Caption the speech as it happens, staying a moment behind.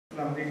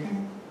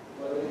Assalamu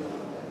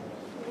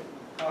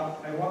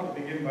alaikum. I want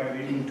to begin by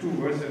reading two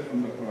verses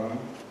from the Quran.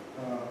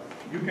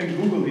 You can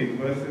Google these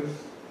verses.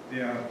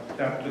 They are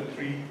chapter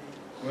 3,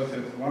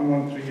 verses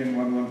 113 and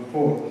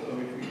 114. So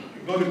if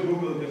you go to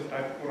Google, just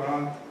type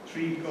Quran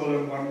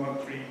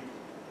 3:113,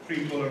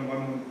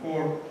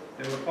 3:114,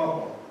 they will pop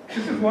up.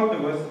 This is what the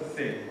verses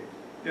say.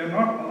 They are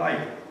not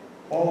alike,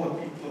 all the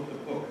people of the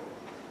book.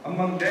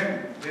 Among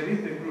them, there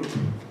is a group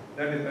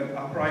that is an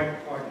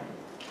upright party.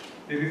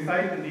 They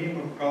recite the name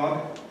of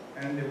God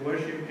and they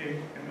worship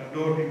Him and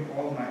adore Him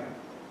all night.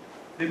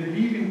 They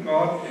believe in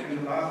God in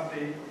the last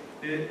day.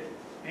 They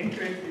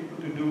encourage people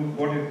to do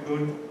what is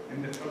good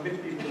and they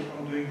forbid people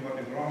from doing what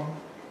is wrong.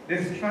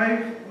 They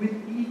strive with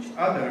each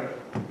other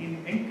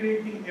in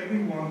encouraging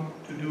everyone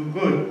to do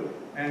good,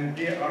 and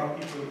they are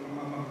people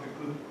among the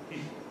good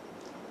people.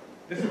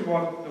 This is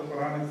what the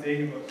Quran is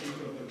saying about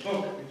people of the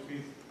book, which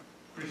means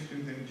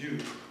Christians and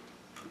Jews.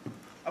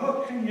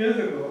 About 10 years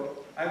ago,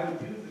 I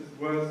would use this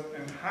verse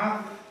and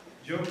half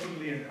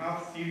jokingly and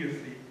half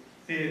seriously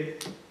say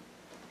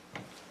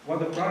what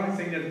the Quran is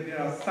saying, that there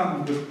are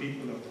some good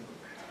people of the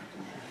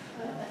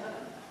book.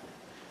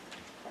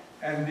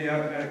 And they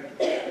are very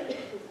good.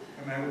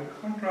 And I would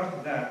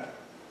contrast that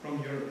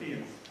from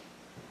Europeans.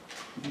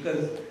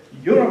 Because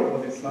Europe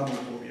was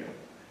Islamophobia,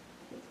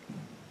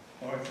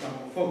 or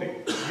Islamophobic.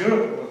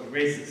 Europe was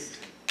racist.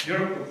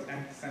 Europe was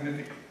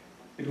anti-Semitic.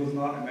 It was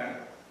not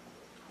America.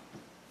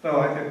 So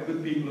I said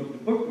good people of the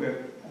book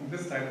were on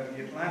this side of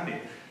the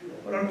Atlantic.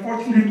 But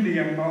unfortunately,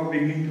 I'm now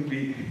beginning to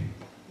be,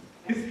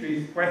 history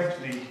is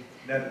questioning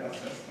that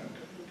assessment.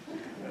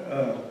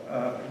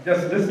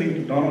 Just listening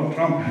to Donald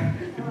Trump,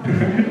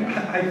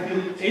 I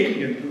feel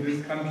alien to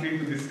this country,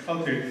 to this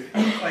culture. It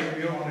feels like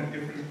we're on a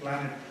different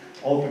planet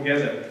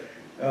altogether.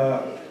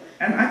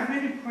 And I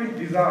find it quite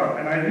bizarre,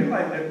 and I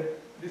realize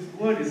that this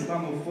word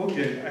Islamophobia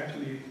is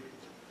actually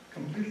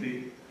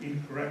completely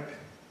incorrect.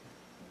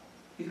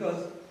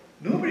 Because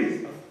nobody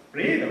is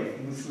afraid of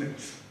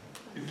Muslims.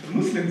 It's the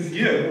Muslims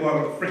here who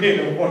are afraid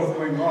of what's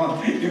going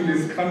on in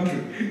this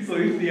country. So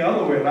it's the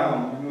other way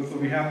around, so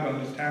we have to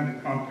understand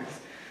the context.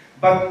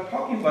 But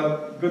talking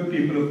about good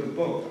people of the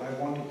book,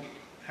 I want to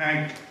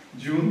thank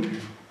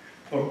June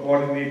for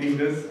coordinating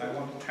this. I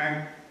want to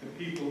thank the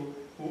people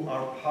who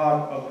are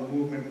part of the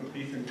movement for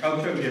peace and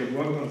culture. We have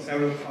worked on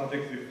several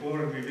projects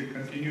before, and we will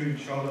continue,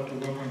 inshallah, to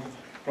work on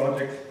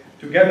projects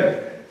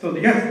together. So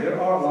yes, there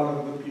are a lot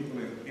of good people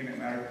in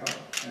America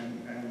and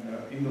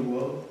in the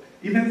world.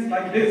 Events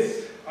like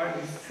this are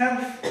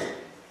itself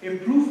a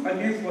proof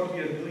against what we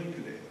are doing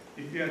today.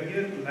 If we are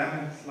here to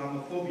lament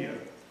Islamophobia,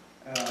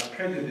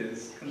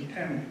 prejudice,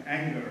 contempt,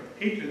 anger,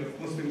 hatred of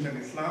Muslims and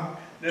Islam,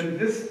 then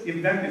this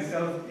event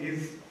itself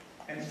is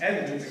an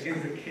evidence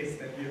against the case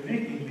that we are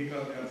making,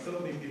 because there are so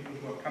many people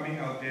who are coming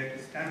out there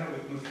to stand up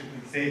with Muslims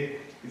and say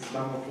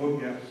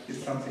Islamophobia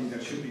is something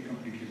that should be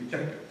completely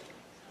rejected.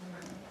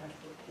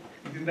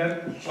 Isn't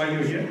that why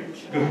you're here?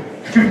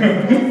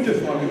 Good.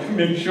 Just wanted to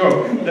make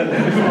sure that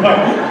is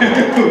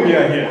why we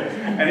are here.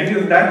 And it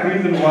is that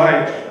reason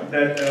why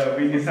that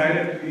we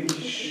decided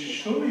to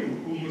show you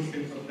who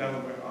Muslims of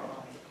Delaware are.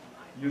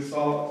 You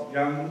saw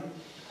young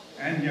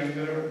and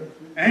younger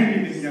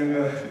and even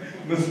younger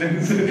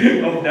Muslims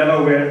of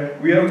Delaware.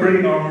 We are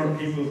pretty normal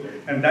people,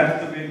 and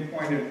that's the main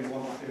point that we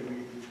want to say.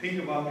 We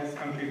think about this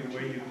country the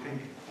way you think.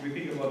 We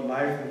think about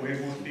life the way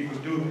most people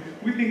do.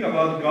 We think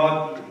about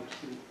God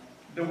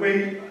the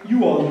way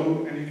you all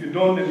do, and if you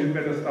don't, then you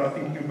better start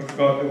thinking about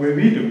God the way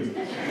we do.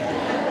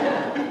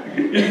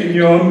 It's in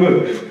your own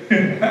good.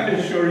 I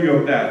assure you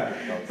of that.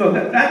 So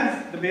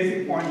that is the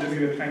basic point that we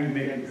are trying to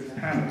make in this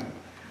panel.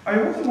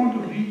 I also want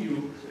to read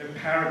you a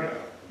paragraph.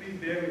 Please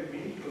bear with me.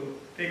 It will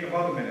take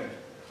about a minute.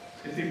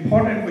 It's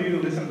important for you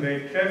to listen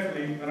very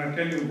carefully when I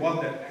tell you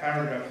what that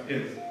paragraph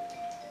is.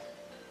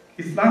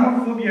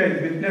 Islamophobia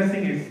is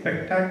witnessing a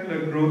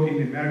spectacular growth in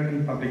the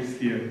American public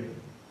sphere.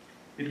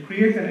 It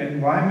creates an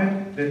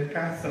environment that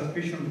casts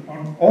suspicion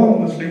on all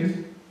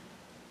Muslims,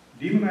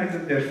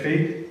 demonizes their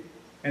faith,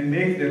 and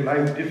makes their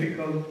lives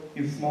difficult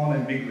in small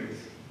and big ways.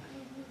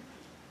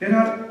 There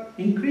are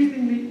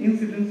increasingly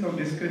incidents of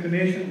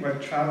discrimination while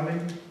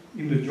traveling,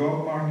 in the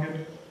job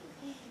market,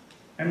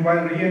 and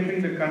while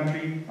re-entering the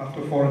country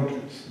after foreign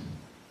trips.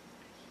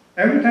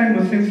 Every time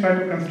Muslims try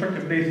to construct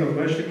a place of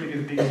worship, it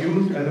is being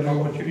used as an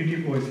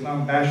opportunity for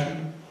Islam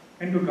bashing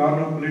and to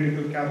garner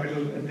political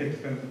capital at the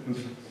expense of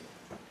Muslims.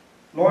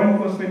 Law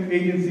enforcement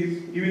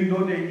agencies, even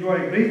though they enjoy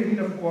a great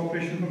deal of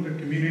cooperation from the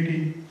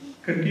community,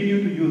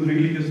 continue to use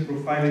religious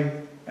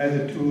profiling as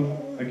a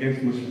tool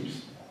against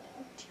Muslims.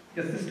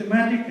 The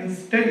systematic and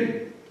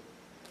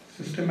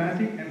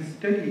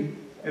steady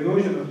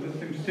erosion of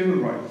Muslim civil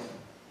rights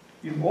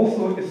is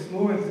also a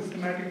slow and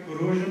systematic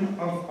erosion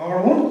of our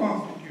own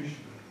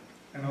constitution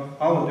and of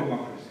our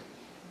democracy.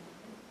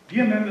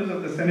 Dear members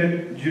of the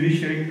Senate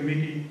Judiciary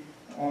Committee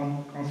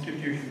on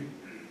Constitution,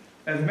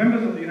 as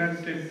members of the United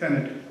States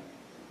Senate,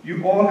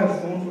 you all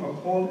have sworn to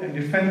uphold and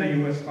defend the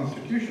U.S.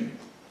 Constitution.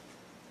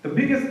 The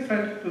biggest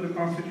threat to the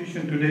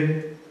Constitution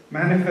today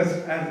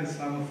manifests as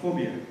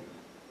Islamophobia.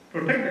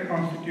 protect the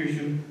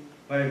Constitution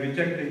by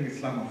rejecting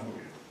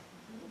Islamophobia.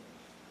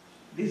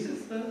 This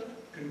is the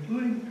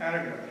concluding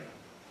paragraph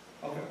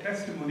of a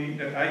testimony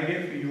that I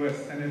gave to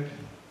U.S. Senate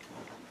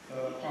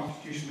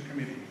Constitution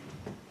Committee.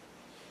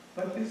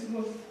 But this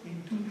was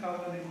in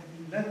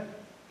 2011.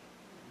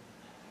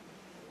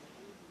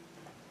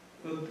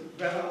 So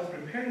when I was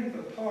preparing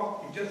the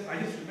talk, I just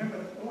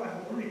remembered, oh, I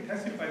have already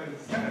testified to the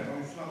Senate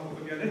on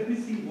Islamophobia. Let me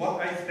see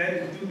what I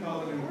said in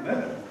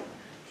 2011.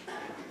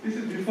 This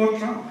is before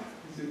Trump.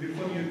 This is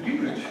before Newt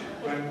Gingrich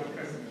ran for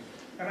president.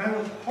 And I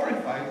was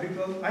horrified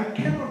because I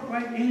cannot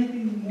write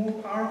anything more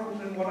powerful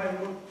than what I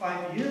wrote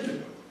 5 years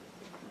ago.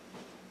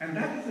 And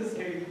that is the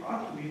scary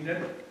part to me,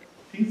 that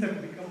things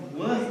have become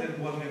worse than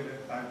what they were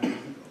 5 years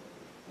ago.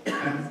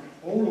 And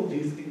all of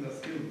these things are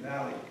still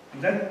valid.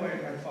 And that's why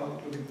I thought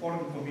it was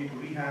important for me to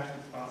rehash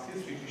this past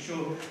history to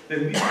show that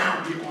we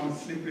have to be on a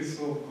slippery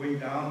slope going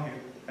downhill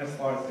as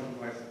far as civil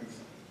rights are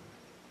concerned.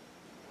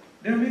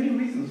 There are many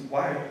reasons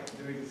why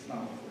there is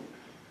Islamophobia.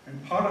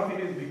 And part of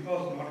it is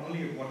because not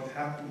only of what is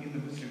happening in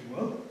the Muslim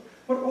world,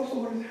 but also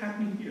what is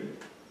happening here.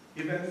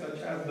 Events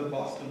such as the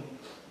Boston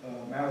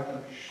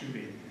Marathon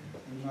shooting,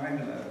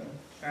 9/11,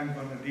 San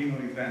Bernardino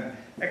event,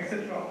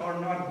 etc. are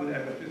not good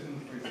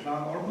advertisements for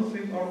Islam or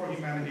Muslims or for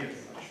humanity as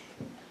such.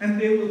 And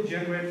they will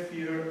generate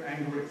fear,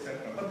 anger,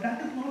 etc. But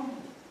that is not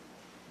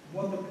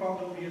what the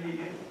problem really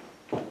is.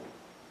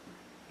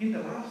 In the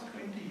last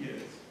 20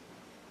 years,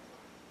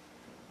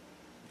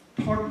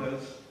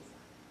 toddlers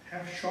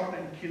have shot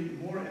and killed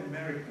more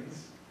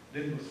Americans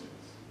than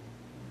Muslims.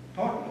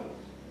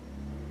 Toddlers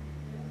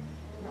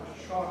have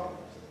shot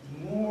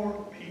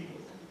more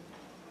people.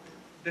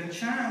 The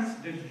chance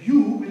that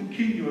you will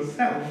kill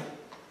yourself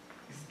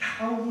is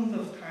thousands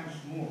of times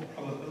more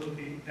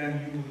probability than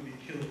you will be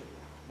killed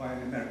by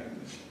an American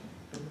Muslim.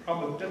 The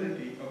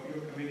probability of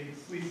your committing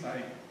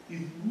suicide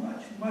is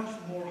much, much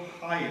more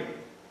higher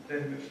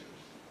than Muslims.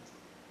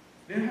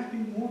 There have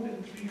been more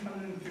than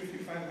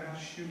 355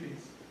 mass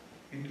shootings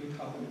in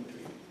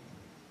 2003.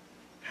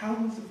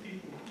 Thousands of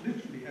people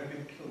literally have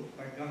been killed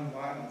by gun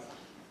violence.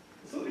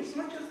 So it's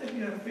not just that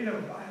we are afraid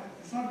of violence.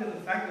 It's not that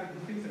the fact that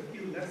Muslims have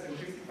killed less than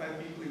 55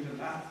 people in the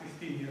last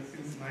 15 years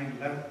since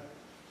 9/11.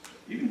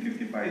 Even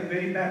 55 is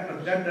very bad,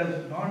 but that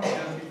does not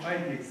justify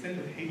the extent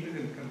of hatred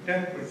and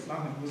contempt for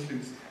Islam and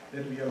Muslims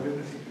that we are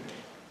witnessing today.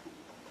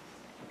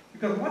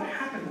 Because what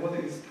happened was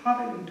it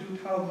started in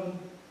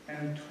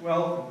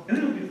 2012, a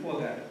little before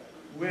that,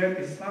 where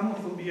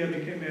Islamophobia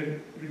became a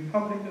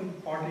Republican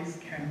Party's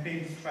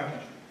campaign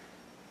strategy.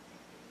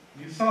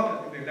 You saw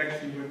that in the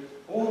election with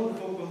all the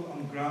focus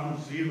on Ground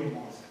Zero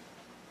Mosque.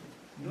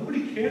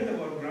 Nobody cares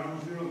about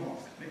Ground Zero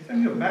Mosque. Next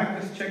time you're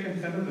back, just check and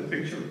send us a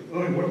picture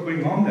of what's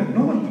going on there.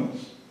 No one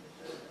knows.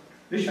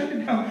 They shut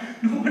it down.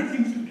 No one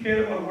seems to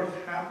care about what's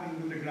happening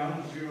with the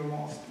Ground Zero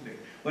Mosque today.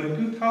 But in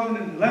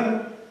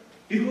 2011,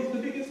 it was the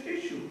biggest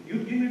issue.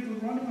 Newt Gingrich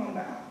was running on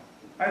that.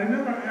 I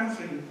remember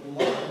answering a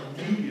lot of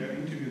media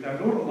interviews. I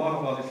wrote a lot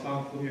about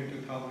Islamophobia in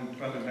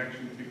 2012, and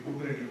actually the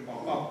Google will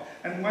pop up.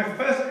 And my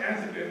first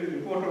answer to every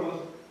reporter was,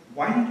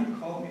 why didn't you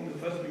call me in the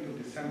first week of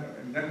December,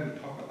 and then we'll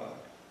talk about it.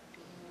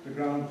 The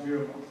Ground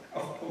Zero Mosque.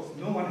 Of course,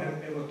 no one has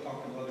ever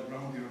talked about the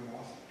Ground Zero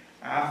Mosque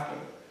after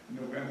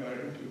November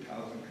in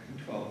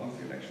 2012, once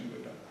the election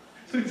was done.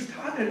 So it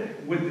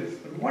started with this.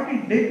 But what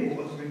it did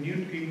was when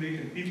Newt Gingrich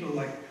and people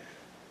like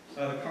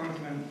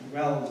Congressman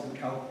Wells in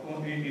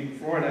California, in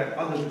Florida, and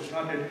others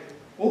started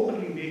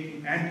openly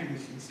making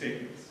anti-Muslim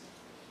statements.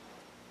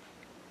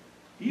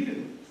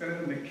 Even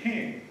Senator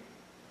McCain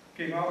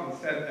came out and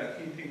said that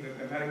he thinks that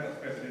America's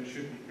president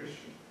should be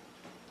Christian.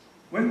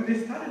 When they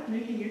started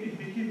making it, it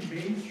became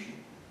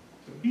mainstream.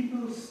 So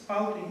people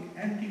spouting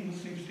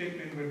anti-Muslim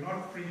statements were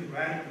not free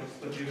radicals,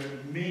 but they were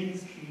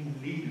mainstream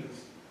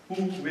leaders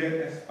who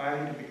were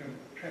aspiring to become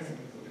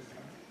presidents of this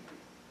country.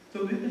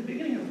 So in the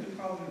beginning of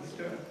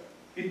 2007,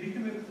 it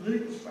became a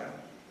political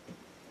strategy.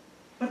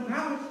 But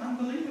now it's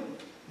unbelievable.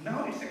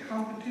 Now it's a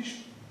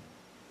competition.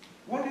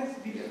 What is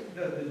the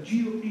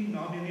GOP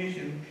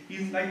nomination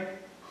is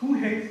like, who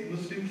hates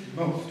Muslims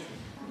most?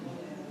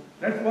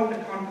 That's what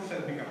the contest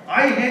has become.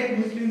 I hate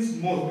Muslims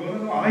most.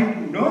 No, I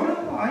do.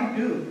 No, I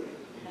do.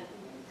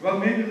 Well,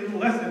 maybe a little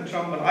less than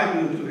Trump, but I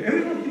do too.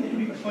 Everyone seems to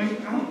be going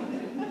out.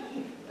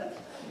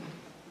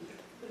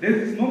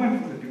 There's this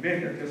moment from the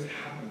debate that just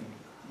happened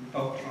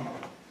without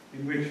Trump,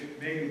 in which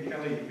Megyn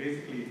Kelly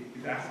basically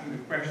is asking the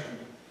question.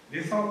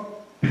 They saw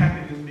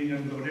packages being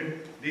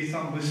unloaded, they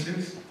saw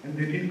Muslims, and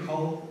they didn't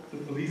call the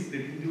police, they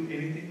didn't do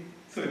anything.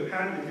 So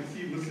apparently if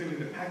you see a Muslim in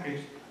the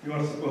package, you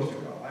are supposed to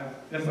call.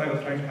 That's why I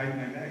was trying to hide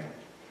my bag.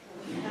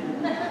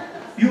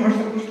 You are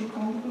supposed to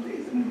call the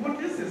police. I mean, what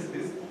is this?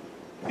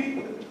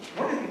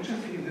 What is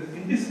interesting is that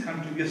in this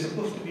country, we are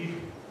supposed to be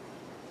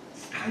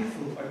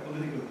stifled by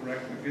political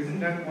correctness. Isn't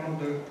that one of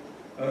the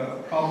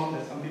problems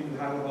that some people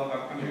have about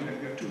our country,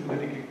 that we are too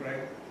politically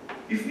correct?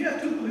 If we are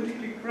too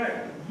politically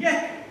correct,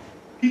 yet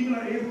people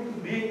are able to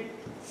make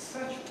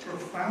such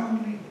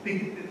profoundly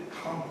bigoted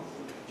comments.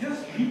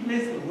 Just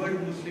replace the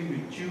word Muslim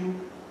with Jew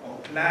or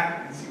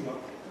black and see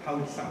how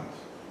it sounds.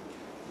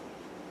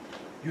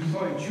 You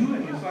saw a Jew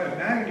and you saw a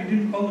bag and you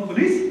didn't call the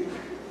police?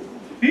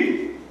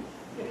 See?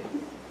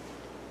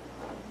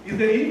 Is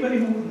there anybody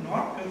who would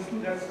not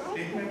construe that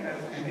statement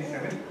as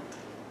anti-Semitic?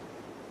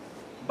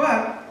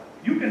 But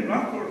you can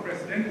run for a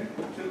presidential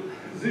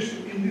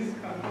position in this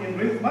country and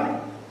raise money.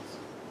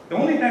 The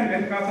only time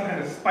Ben Carson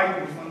had a spike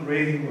in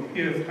fundraising over a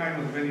period of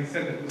time was when he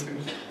said that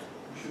Muslims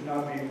should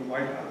not be in the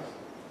White House.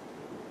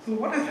 So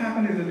what has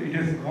happened is that it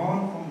has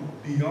gone from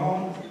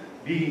beyond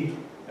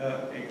being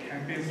a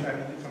campaign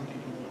strategy to something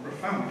more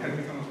profound. It has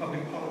become a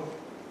public policy.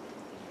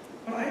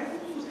 But I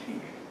also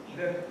think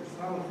that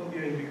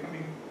Islamophobia is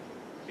becoming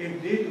a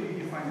way to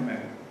redefine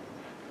America.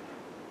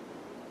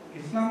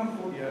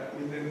 Islamophobia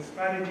is a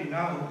strategy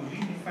now to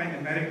redefine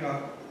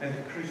America as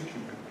a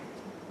Christian country.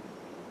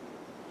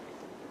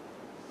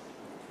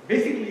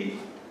 Basically,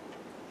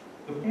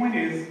 the point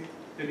is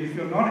that if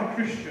you're not a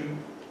Christian,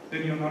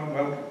 then you're not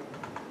welcome.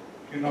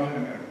 You're not an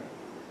American.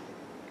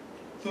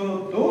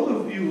 So those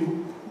of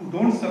you who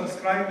don't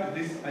subscribe to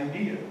this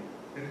idea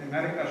that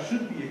America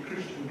should be a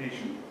Christian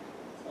nation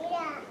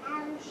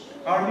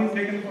are being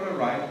taken for a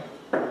ride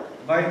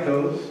by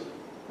those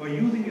who are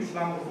using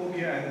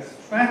Islamophobia as a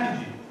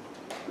strategy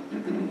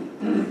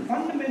to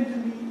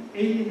fundamentally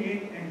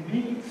alienate and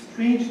make it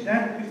strange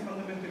that it is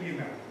fundamentally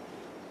American.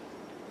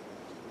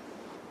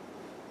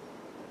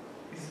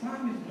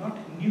 Islam is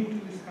not new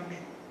to this country.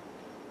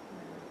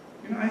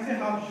 You know, I say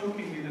half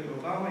jokingly that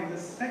Obama is the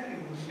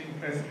second Muslim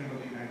president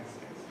of the United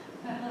States.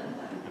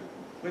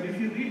 But if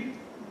you read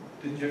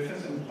the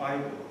Jefferson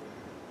Bible,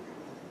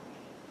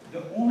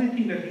 the only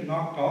thing that he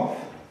knocked off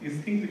is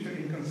things which are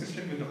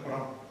inconsistent with the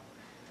Quran.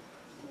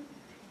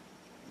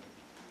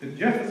 The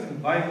Jefferson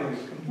Bible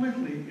is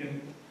completely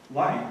in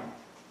line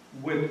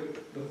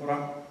with the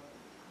Quran.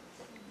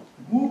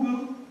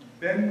 Google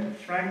Ben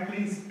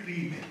Franklin's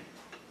creed.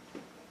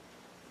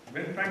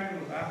 Ben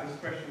Franklin was asked this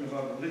question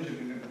about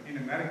religion in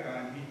America,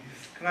 and he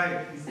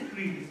described his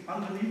creed. It's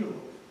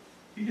unbelievable.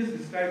 He just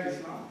described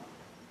Islam.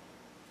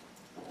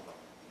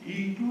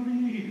 He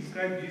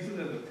described Jesus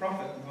as the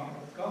prophet, not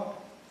as God.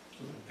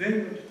 So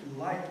very much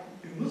like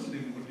a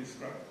Muslim would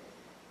describe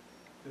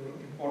the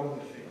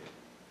importance of faith.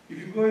 If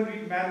you go and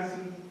read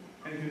Madison,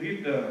 and if you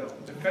read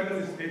the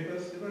Federalist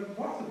Papers, there were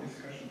lots of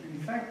discussions. In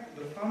fact,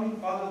 the founding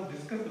fathers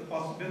discussed the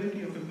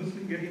possibility of a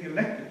Muslim getting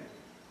elected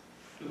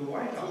to the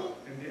White House,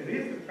 and they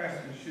raised the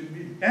question, should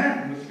we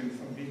ban Muslims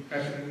from being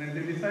president? And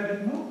they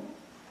decided no.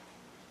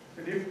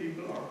 That if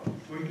people are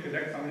going to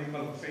elect somebody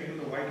called Hussein to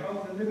the White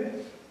House, then they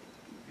will.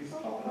 He's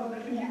popular,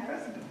 let him be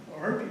president, or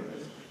her be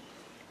president.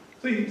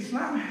 So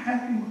Islam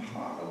has been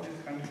part of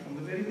this country from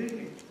the very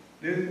beginning.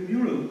 There is a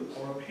mural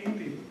or a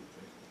painting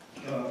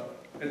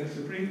at the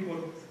Supreme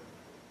Court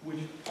which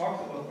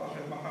talks about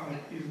Prophet Muhammad,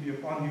 peace be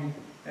upon him,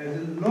 as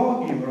a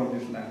lawgiver of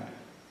this land.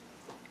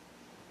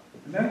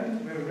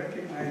 Americans were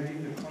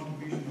recognizing the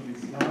contribution of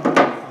Islam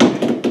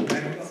to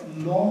America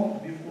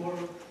long before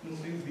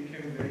Muslims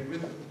became very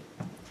visible.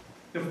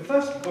 The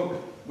first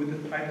book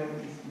with the title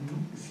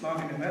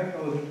Islam in America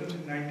was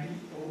written in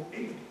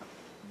 1908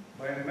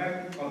 by an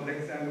American called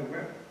Alexander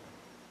Webb.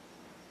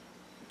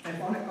 I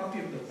found a copy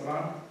of the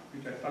Quran,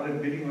 which I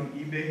started bidding on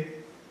eBay,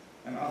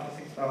 and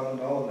after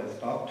 $6,000 I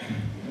stopped.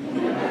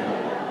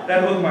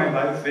 That was my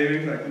life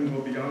savings, I couldn't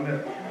go beyond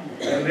that.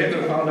 I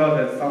later found out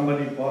that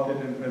somebody bought it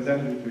and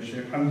presented it to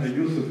Sheikh Hamza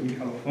Yusuf in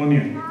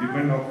California. It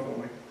went off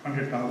for like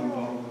 $100,000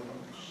 or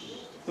something.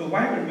 So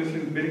why were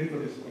Muslims bidding for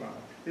this Quran?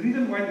 The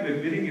reason why they were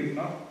bidding is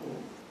not for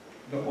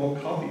the whole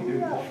copy.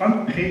 The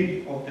front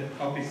page of the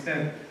copy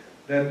said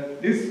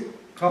that this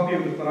copy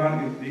of the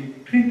Quran is being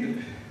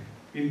printed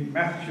in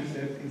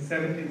Massachusetts in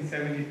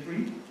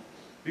 1773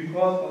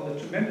 because of the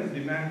tremendous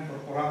demand for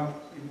Quran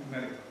in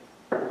America.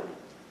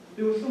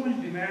 There was so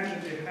much demand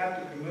that they had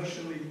to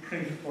commercially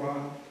print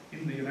Quran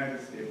in the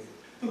United States.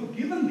 So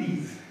given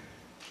these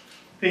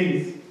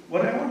things,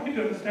 what I want you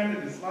to understand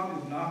is Islam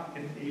is not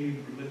an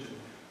alien religion.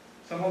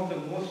 Some of the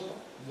most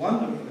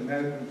wonderful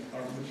Americans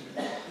are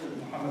Muslims.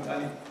 Muhammad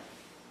Ali,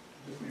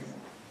 just name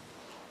one.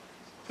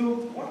 So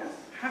what is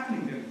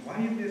happening then? Why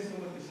is there so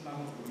much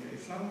Islamophobia?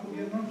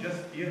 Islamophobia is not just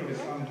fear of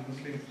Islam and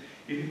Muslims.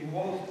 It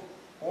involves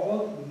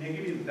all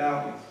negative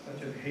values,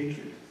 such as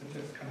hatred,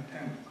 such as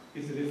contempt.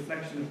 It's a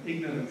reflection of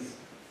ignorance.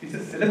 It's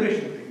a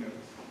celebration of ignorance.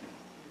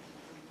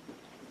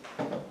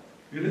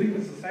 We're living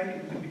in a society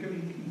which is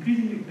becoming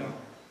increasingly dumb.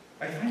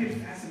 I find it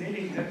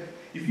fascinating that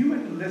if you were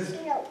to list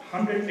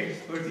 100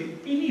 experts in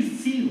any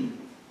field,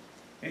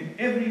 in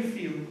every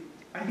field,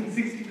 I think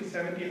 60 to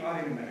 70 are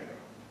in America.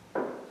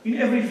 In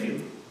every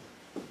field.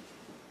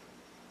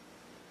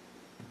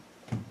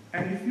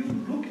 And if you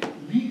look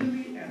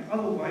legally and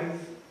otherwise,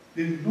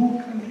 there is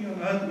no country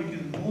on earth which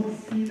is more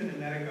free than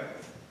America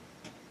is.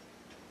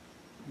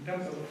 In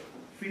terms of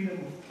freedom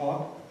of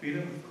thought,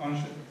 freedom of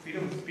conscience,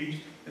 freedom of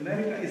speech,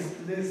 America is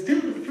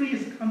still the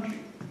freest country.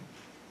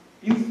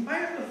 In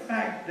spite of the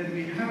fact that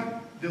we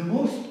have the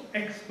most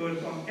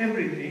experts on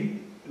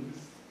everything, in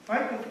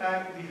spite of the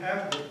fact we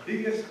have the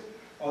biggest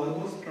or the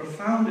most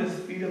profoundest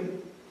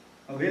freedom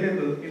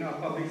available in our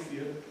public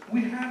sphere,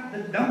 we have the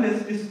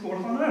dumbest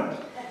discourse on earth.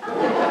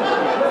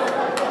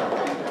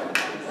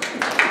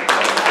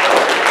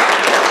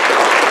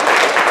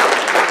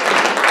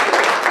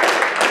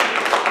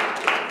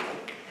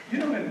 You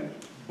know, when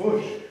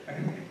Bush,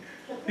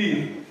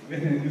 please,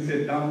 when you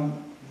say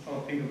dumb, you sort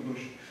of think of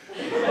Bush.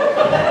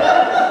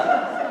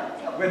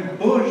 When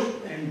Bush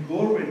and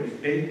Gore were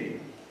debating,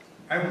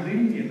 I was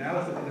reading the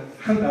analysis and I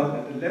found out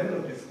that the level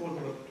of discourse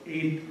was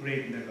 8th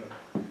grade level.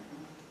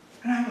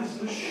 And I was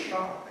so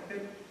shocked. I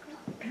said,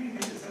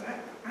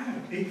 I'm a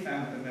big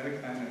fan of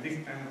America. I'm a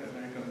big fan of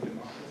American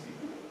democracy.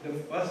 The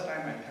first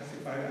time I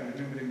testified, I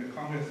remember in the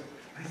Congress,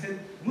 I said,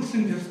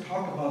 Muslims just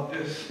talk about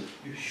this,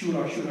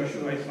 shura,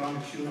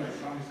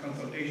 Islamic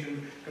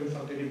consultation,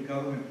 consultative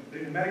government.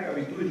 But in America,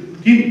 we do it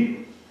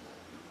routinely.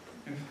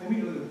 And for me,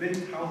 it was a very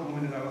proud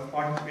moment that I was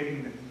participating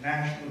in the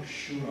National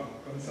Shura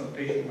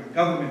consultation. My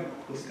government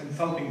was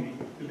consulting me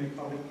to make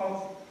public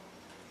policy.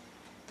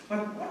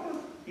 But what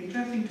was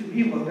interesting to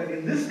me was that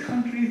in this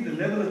country, the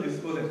level of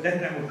discourse at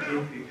that time was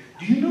 8th grade.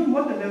 Do you know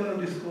what the level of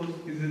discourse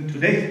is in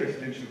today's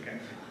presidential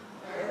campaign?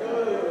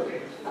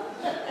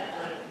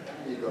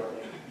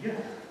 Yeah.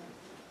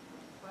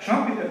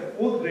 Trump is at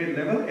 4th grade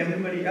level,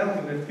 everybody else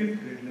is at 5th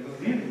grade level.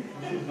 Really,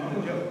 this is not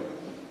a joke.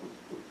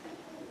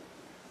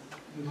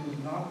 This is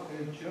not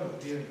a joke.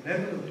 Their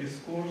level of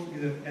discourse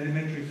is at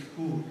elementary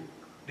school.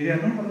 They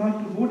are not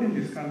allowed to vote in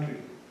this country.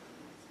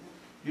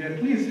 You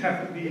at least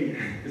have to be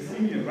a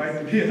senior, right,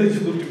 to be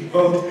eligible to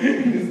vote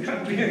in this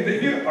country.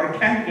 And our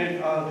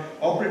candidates are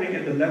operating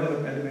at the level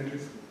of elementary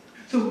school.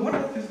 So what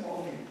does this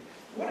all mean?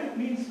 What it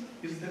means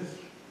is this.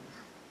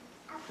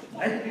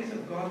 By the grace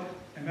of God,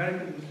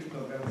 American Muslims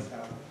are well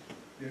established.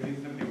 They are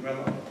reasonably well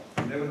off.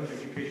 The level of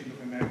education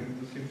of American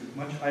Muslims is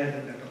much higher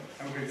than that of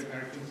average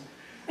Americans.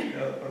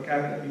 The per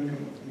capita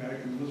income of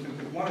American Muslims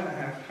is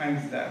 1.5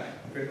 times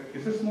that. But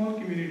it's a small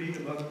community,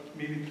 about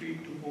maybe 3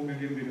 to 4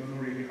 million. We don't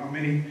know really how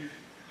many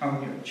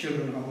are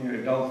children, how many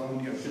are adults, how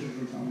many are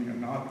citizens, how many are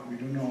not. We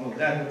don't know all of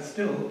that, but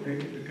still,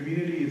 the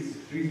community is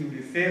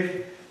reasonably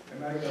safe.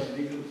 America's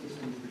legal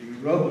system is pretty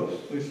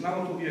robust. So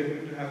Islamophobia is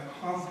going to have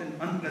constant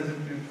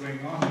unpleasantness going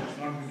on. It's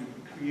not going to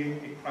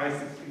create a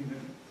crisis in the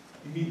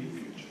immediate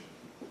future.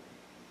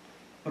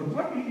 But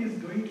what it is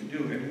going to do,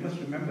 and you must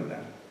remember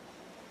that,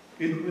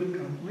 it will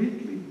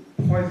completely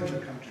poison the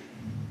country.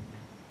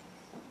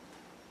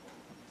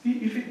 See,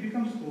 if it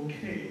becomes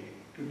okay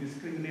to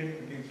discriminate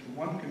against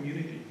one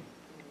community,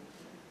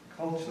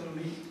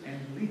 culturally and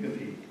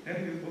legally, then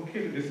it is okay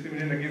to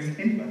discriminate against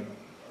anybody.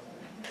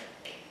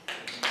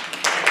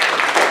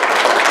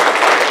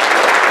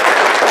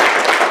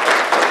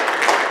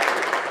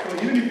 So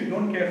even if you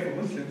don't care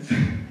for Muslims,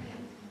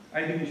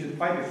 I think you should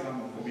fight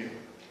Islamophobia.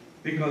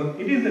 Because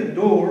it is a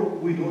door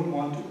we don't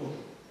want to open.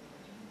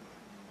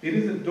 It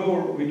is a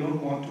door we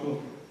don't want to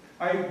open.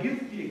 I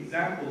give the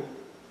example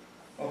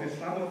of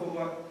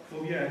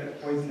Islamophobia as a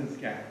poisonous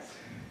gas.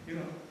 You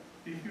know,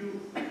 if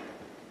you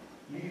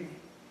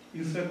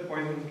insert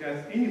poisonous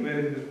gas anywhere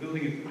in this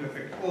building, it's going to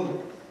affect all of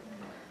us.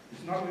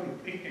 It's not going to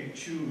pick and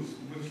choose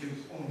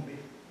Muslims only.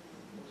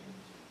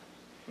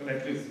 Well,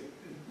 at least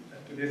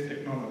today's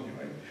technology,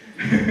 right?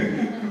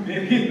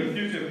 Maybe in the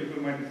future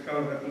people might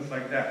discover weapons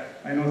like that.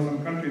 I know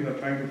some countries are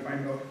trying to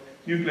find out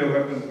nuclear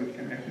weapons which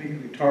can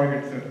ethnically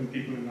target certain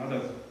people and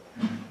others.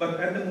 But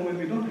at the moment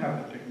we don't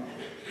have the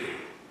technology.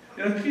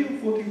 There are 3 or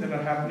 4 things that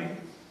are happening.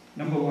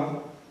 Number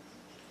one,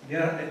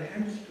 there are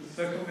attempts to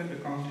circumvent the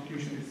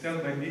Constitution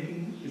itself by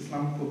making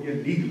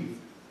Islamophobia legal.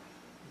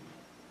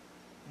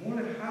 More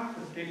than half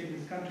the states in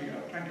this country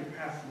are trying to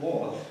pass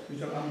laws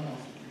which are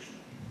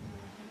unconstitutional.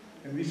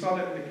 And we saw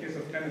that in the case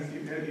of Tennessee,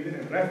 where even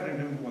a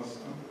referendum was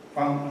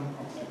found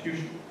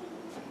unconstitutional.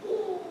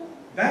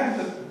 That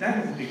is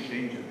a big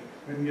danger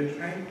when we are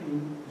trying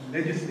to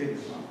legislate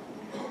Islam.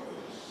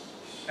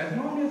 As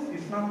long as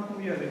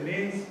Islamophobia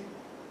remains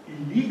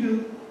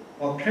illegal,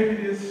 or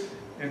prejudice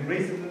and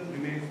racism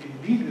remains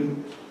illegal,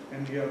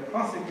 and we are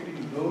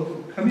prosecuting those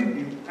who commit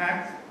these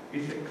acts,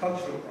 it's a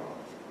cultural problem.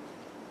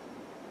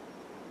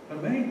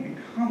 But when it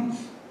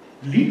becomes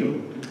legal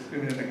to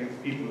discriminate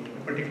against people in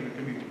a particular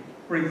community,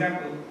 for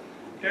example,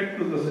 Ted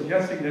Cruz was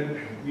suggesting that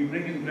we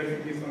bring in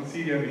refugees from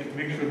Syria, we should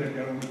make sure that they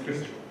are only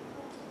Christian.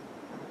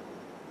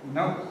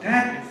 Now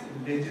that is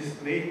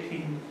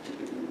legislating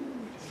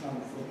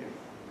Islamophobia.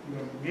 You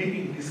are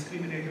making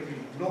discriminatory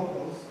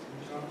laws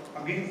which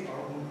are against our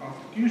own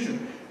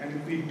constitution. And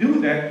if we do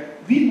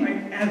that, we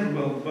might as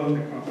well burn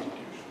the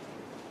constitution.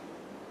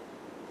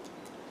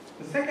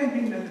 The second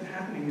thing that is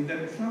happening is that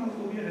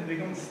Islamophobia has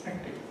become a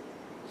spectacle.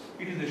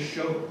 It is a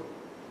show.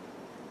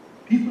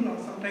 People are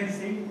sometimes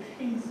saying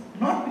things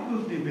not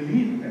because they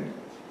believe in it,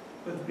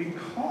 but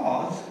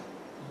because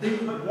they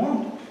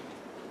want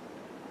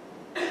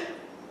it.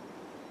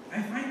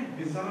 I find it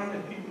bizarre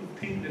that people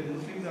think that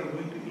Muslims are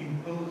going to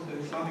impose the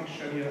Islamic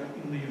Sharia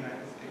in the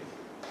United States.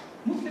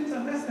 Muslims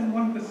are less than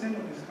 1%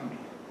 of this country.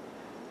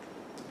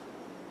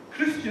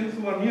 Christians,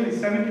 who are nearly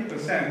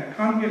 70%,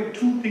 can't get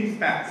 2 things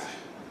passed: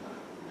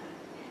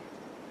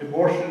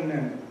 abortion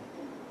and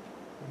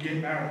gay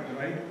marriage,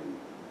 right?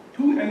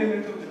 two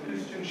elements of the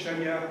Christian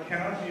Sharia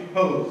cannot be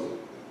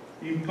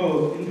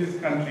imposed in this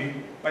country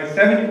by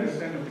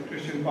 70% of the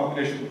Christian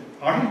population,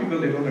 partly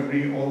because they don't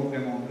agree, all of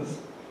them, on this,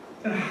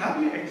 then how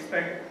do you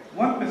expect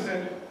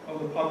 1% of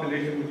the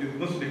population, which is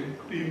Muslim,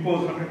 to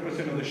impose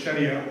 100% of the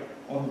Sharia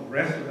on the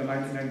rest of the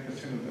 99%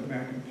 of the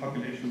American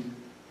population?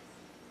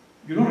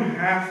 You don't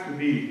have to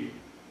be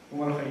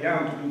Umar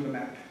Khayyam to do the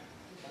math.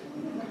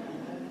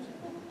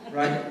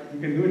 Right? You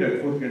can do it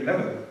at 4th grade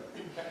level.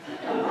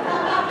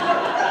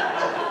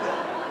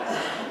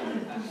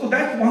 So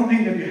that's one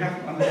thing that you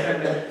have to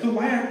understand. That. So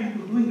why are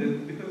people doing this?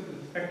 Because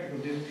it's a spectacle.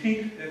 They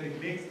think that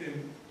it makes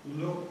them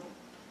look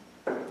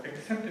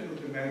acceptable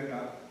to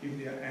America if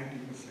they are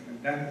anti-Muslim,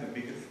 and that is the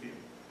biggest fear.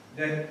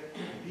 That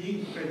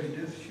being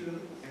prejudicial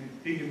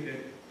and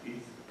bigoted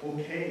is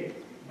okay.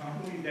 Not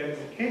only that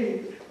it's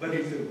okay, but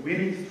it's a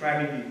winning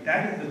strategy.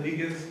 That is the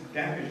biggest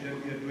damage that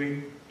we are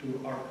doing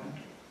to our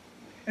country.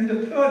 And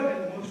the third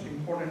and most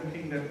important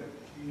thing that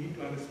we need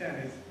to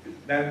understand is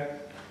that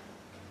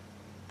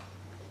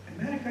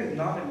America is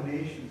not a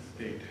nation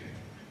state.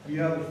 We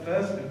are the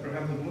first and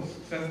perhaps the most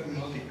successful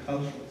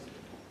multicultural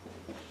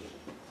state.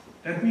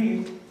 That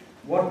means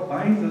what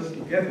binds us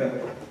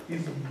together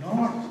is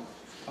not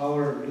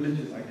our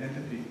religious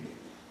identity,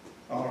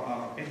 or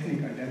our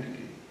ethnic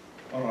identity,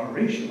 or our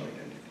racial identity.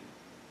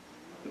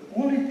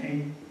 The only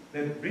thing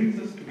that brings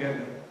us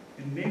together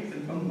and makes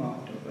an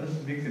ummah out of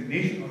us, makes a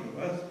nation out of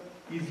us,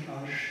 is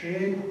our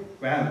shared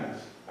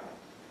values.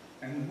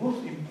 And the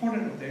most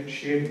important of that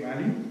shared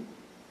value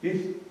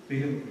is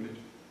freedom of religion.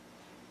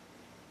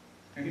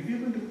 And if you're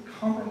going to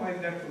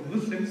compromise that for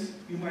Muslims,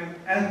 you might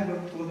as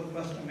well throw the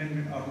First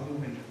Amendment out of the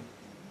window.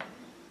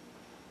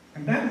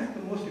 And that is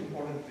the most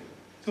important thing.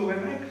 So when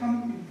I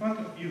come in front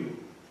of you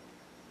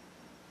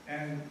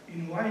and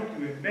invite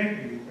you and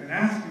beg you and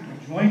ask you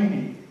to join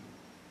me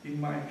in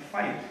my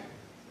fight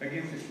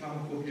against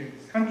Islamophobia in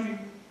this country,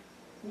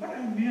 what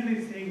I'm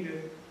merely saying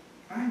is,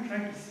 I'm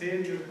trying to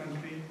save your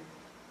country.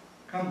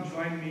 Come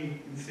join me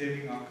in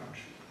saving our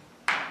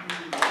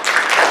country.